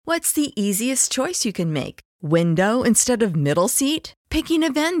What's the easiest choice you can make? Window instead of middle seat? Picking a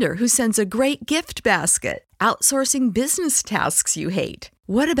vendor who sends a great gift basket? Outsourcing business tasks you hate?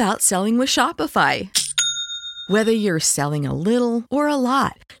 What about selling with Shopify? Whether you're selling a little or a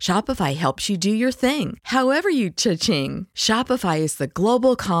lot, Shopify helps you do your thing, however you cha-ching. Shopify is the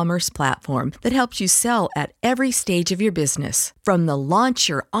global commerce platform that helps you sell at every stage of your business. From the launch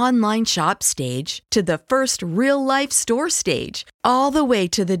your online shop stage to the first real-life store stage, all the way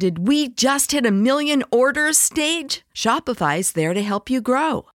to the did we just hit a million orders stage. Shopify's there to help you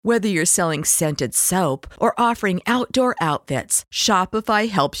grow. Whether you're selling scented soap or offering outdoor outfits, Shopify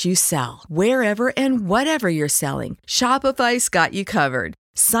helps you sell. Wherever and whatever you're selling, Shopify's got you covered.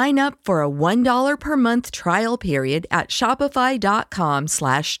 Sign up for a $1 per month trial period at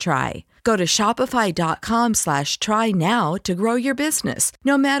shopify.com/try. Go to shopify.com/try now to grow your business,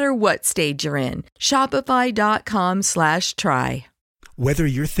 no matter what stage you're in. Shopify.com/try. Whether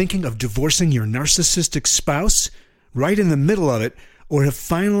you're thinking of divorcing your narcissistic spouse, right in the middle of it, or have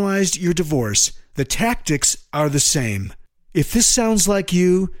finalized your divorce, the tactics are the same. If this sounds like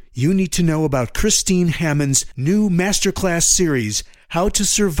you need to know about Christine Hammond's new masterclass series, How to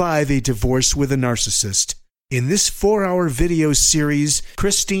Survive a Divorce with a Narcissist. In this 4-hour video series,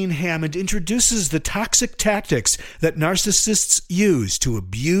 Christine Hammond introduces the toxic tactics that narcissists use to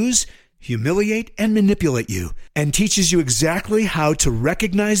abuse, humiliate, and manipulate you, and teaches you exactly how to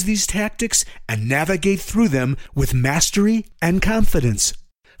recognize these tactics and navigate through them with mastery and confidence.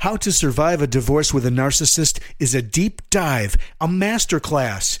 How to Survive a Divorce with a Narcissist is a deep dive, a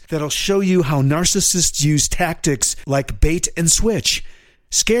masterclass that'll show you how narcissists use tactics like bait and switch,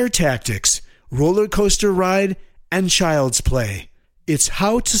 scare tactics, roller coaster ride, and child's play. It's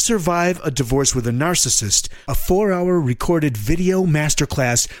How to Survive a Divorce with a Narcissist, a 4-hour recorded video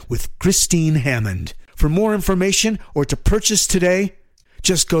masterclass with Christine Hammond. For more information or to purchase today,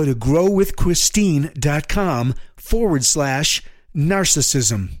 just go to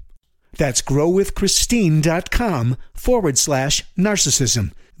growwithchristine.com/narcissism. That's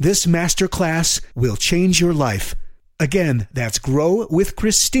growwithchristine.com/narcissism. This masterclass will change your life. Again, that's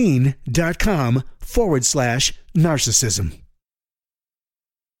growwithchristine.com/narcissism.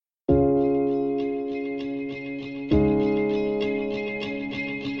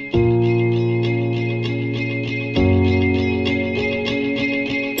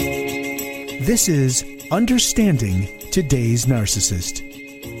 This is Understanding Today's Narcissist.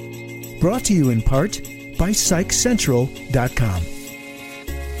 Brought to you in part by PsychCentral.com.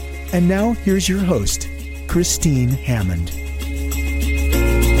 And now, here's your host, Christine Hammond.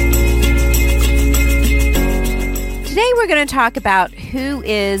 Today we're going to talk about who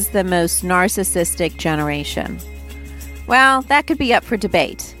is the most narcissistic generation. Well, that could be up for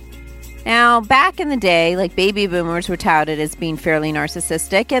debate. Now, back in the day, like baby boomers were touted as being fairly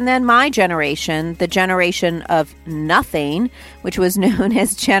narcissistic, and then my generation, the generation of nothing, which was known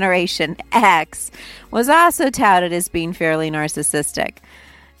as Generation X, was also touted as being fairly narcissistic.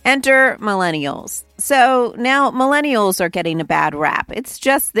 Enter millennials. So now millennials are getting a bad rap. It's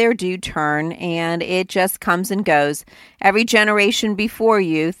just their due turn, and it just comes and goes. Every generation before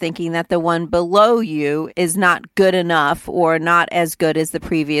you thinking that the one below you is not good enough or not as good as the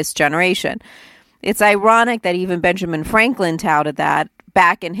previous generation. It's ironic that even Benjamin Franklin touted that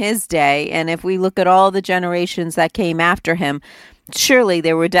back in his day, and if we look at all the generations that came after him, surely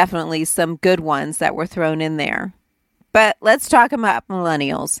there were definitely some good ones that were thrown in there. But let's talk about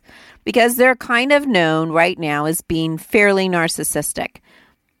millennials, because they're kind of known right now as being fairly narcissistic.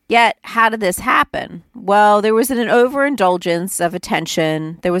 Yet, how did this happen? Well, there was an overindulgence of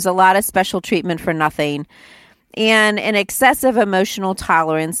attention, there was a lot of special treatment for nothing, and an excessive emotional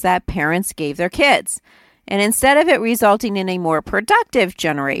tolerance that parents gave their kids. And instead of it resulting in a more productive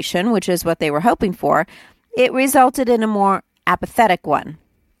generation, which is what they were hoping for, it resulted in a more apathetic one.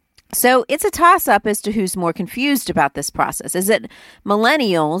 So it's a toss-up as to who's more confused about this process. Is it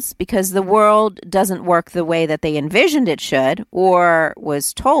millennials because the world doesn't work the way that they envisioned it should or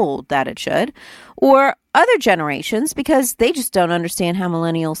was told that it should, or other generations because they just don't understand how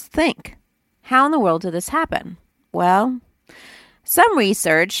millennials think? How in the world did this happen? Well, some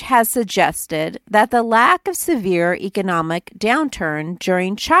research has suggested that the lack of severe economic downturn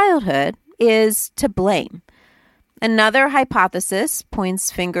during childhood is to blame. Another hypothesis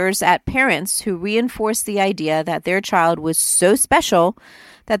points fingers at parents who reinforce the idea that their child was so special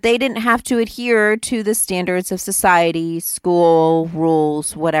that they didn't have to adhere to the standards of society, school,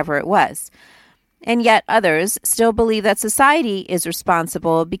 rules, whatever it was. And yet others still believe that society is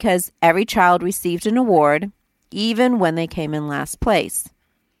responsible because every child received an award, even when they came in last place.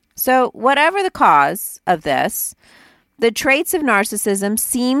 So whatever the cause of this, The traits of narcissism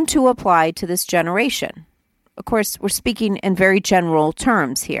seem to apply to this generation. Of course, we're speaking in very general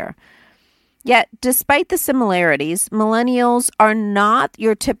terms here. Yet, despite the similarities, millennials are not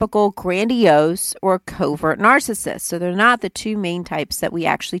your typical grandiose or covert narcissists. So they're not the two main types that we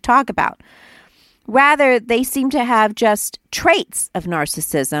actually talk about. Rather, they seem to have just traits of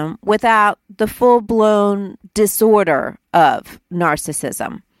narcissism without the full-blown disorder of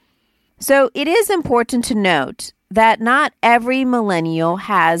narcissism. So it is important to note that not every millennial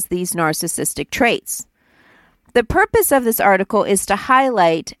has these narcissistic traits. The purpose of this article is to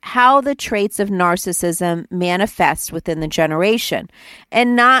highlight how the traits of narcissism manifest within the generation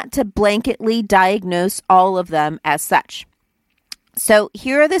and not to blanketly diagnose all of them as such. So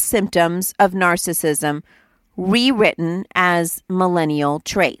here are the symptoms of narcissism rewritten as millennial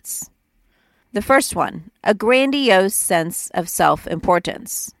traits. The first one, a grandiose sense of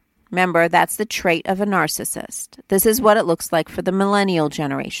self-importance. Remember, that's the trait of a narcissist. This is what it looks like for the millennial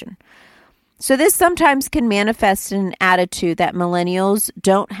generation. So this sometimes can manifest in an attitude that millennials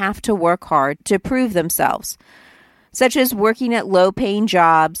don't have to work hard to prove themselves, such as working at low-paying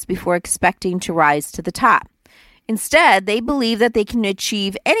jobs before expecting to rise to the top. Instead, they believe that they can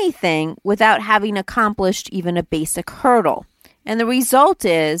achieve anything without having accomplished even a basic hurdle. And the result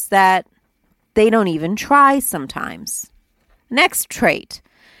is that they don't even try sometimes. Next trait,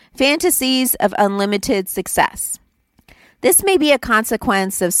 fantasies of unlimited success. This may be a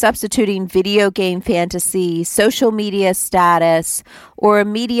consequence of substituting video game fantasy, social media status, or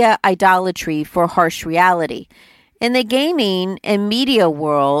media idolatry for harsh reality. In the gaming and media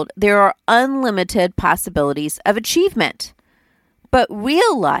world, there are unlimited possibilities of achievement. But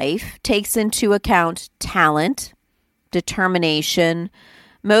real life takes into account talent, determination,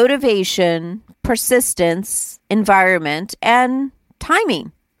 motivation, persistence, environment, and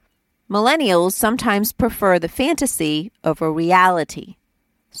timing. Millennials sometimes prefer the fantasy over reality.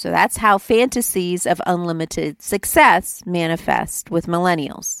 So that's how fantasies of unlimited success manifest with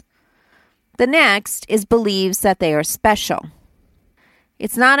millennials. The next is believes that they are special.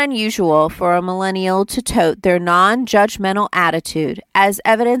 It's not unusual for a millennial to tote their non-judgmental attitude as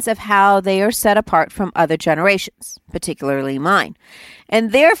evidence of how they are set apart from other generations, particularly mine,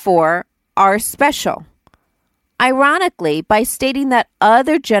 and therefore are special. Ironically, by stating that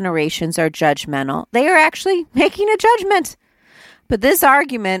other generations are judgmental, they are actually making a judgment. But this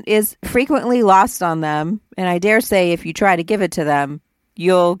argument is frequently lost on them, and I dare say if you try to give it to them,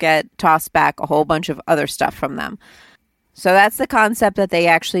 you'll get tossed back a whole bunch of other stuff from them. So that's the concept that they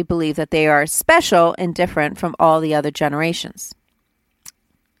actually believe that they are special and different from all the other generations.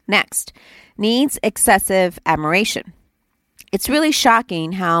 Next, needs excessive admiration. It's really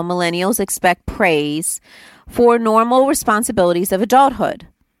shocking how millennials expect praise for normal responsibilities of adulthood.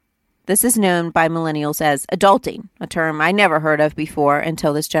 This is known by millennials as adulting, a term I never heard of before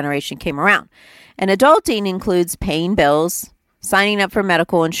until this generation came around. And adulting includes paying bills, signing up for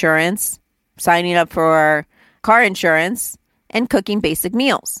medical insurance, signing up for car insurance, and cooking basic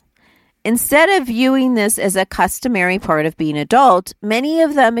meals. Instead of viewing this as a customary part of being adult, many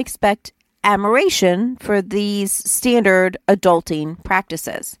of them expect admiration for these standard adulting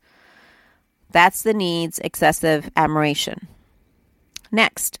practices. That's the needs excessive admiration.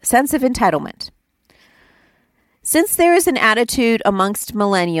 Next, sense of entitlement. Since there is an attitude amongst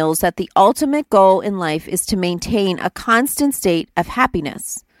millennials that the ultimate goal in life is to maintain a constant state of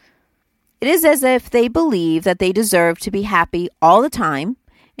happiness, it is as if they believe that they deserve to be happy all the time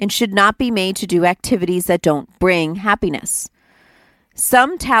and should not be made to do activities that don't bring happiness.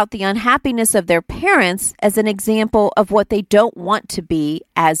 Some tout the unhappiness of their parents as an example of what they don't want to be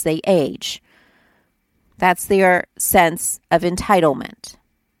as they age. That's their sense of entitlement.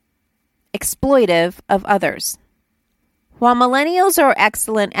 Exploitive of others. While millennials are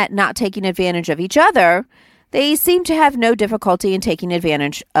excellent at not taking advantage of each other, they seem to have no difficulty in taking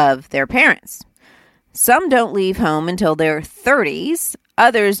advantage of their parents. Some don't leave home until their 30s,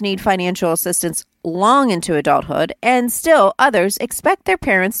 others need financial assistance long into adulthood, and still others expect their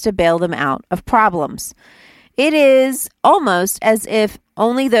parents to bail them out of problems. It is almost as if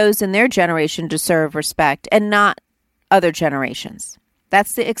only those in their generation deserve respect and not other generations.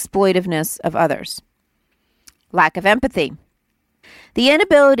 That's the exploitiveness of others. Lack of empathy. The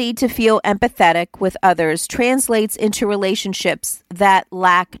inability to feel empathetic with others translates into relationships that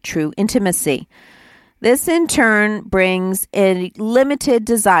lack true intimacy. This in turn brings a limited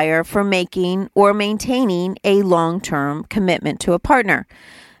desire for making or maintaining a long-term commitment to a partner.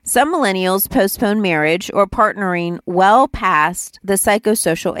 Some millennials postpone marriage or partnering well past the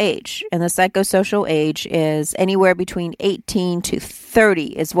psychosocial age. And the psychosocial age is anywhere between 18 to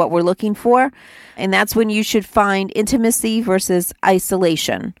 30 is what we're looking for. And that's when you should find intimacy versus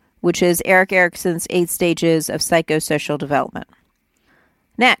isolation, which is Erik Erikson's 8 stages of psychosocial development.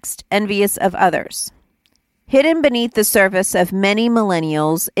 Next, envious of others. Hidden beneath the surface of many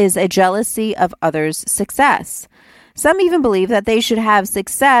millennials is a jealousy of others' success. Some even believe that they should have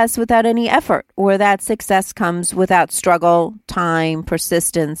success without any effort, or that success comes without struggle, time,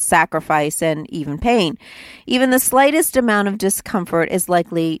 persistence, sacrifice, and even pain. Even the slightest amount of discomfort is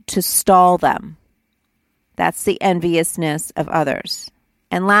likely to stall them. That's the enviousness of others.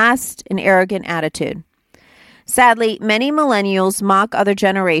 And last, an arrogant attitude. Sadly, many millennials mock other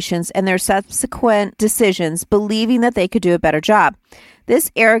generations and their subsequent decisions, believing that they could do a better job.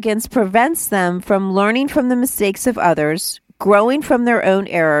 This arrogance prevents them from learning from the mistakes of others, growing from their own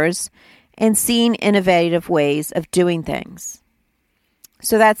errors, and seeing innovative ways of doing things.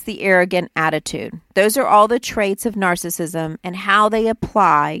 So that's the arrogant attitude. Those are all the traits of narcissism and how they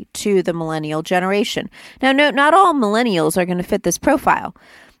apply to the millennial generation. Now, note, not all millennials are going to fit this profile.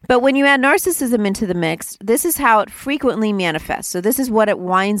 But when you add narcissism into the mix, this is how it frequently manifests. So this is what it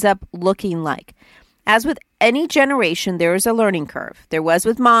winds up looking like. As with any generation, there is a learning curve. There was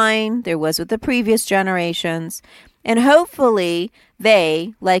with mine, there was with the previous generations. And hopefully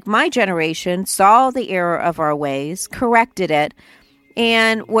they, like my generation, saw the error of our ways, corrected it,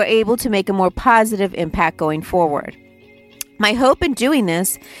 and were able to make a more positive impact going forward. My hope in doing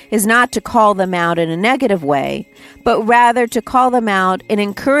this is not to call them out in a negative way, but rather to call them out and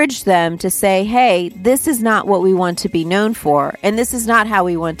encourage them to say, hey, this is not what we want to be known for, and this is not how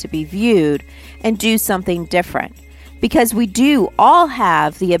we want to be viewed, and do something different. Because we do all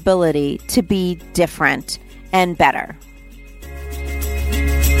have the ability to be different and better.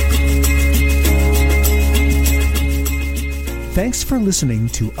 Thanks for listening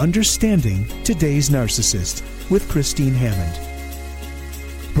to Understanding Today's Narcissist with Christine Hammond.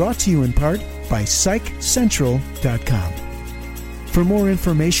 Brought to you in part by PsychCentral.com. For more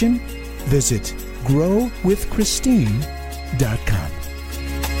information, visit GrowWithChristine.com.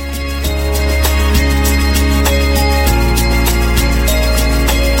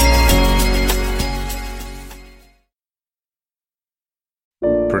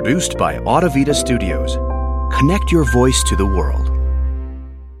 Produced by Audavita Studios. Connect your voice to the world.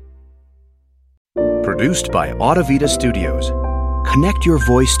 Produced by Audavita Studios. Connect your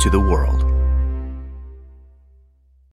voice to the world.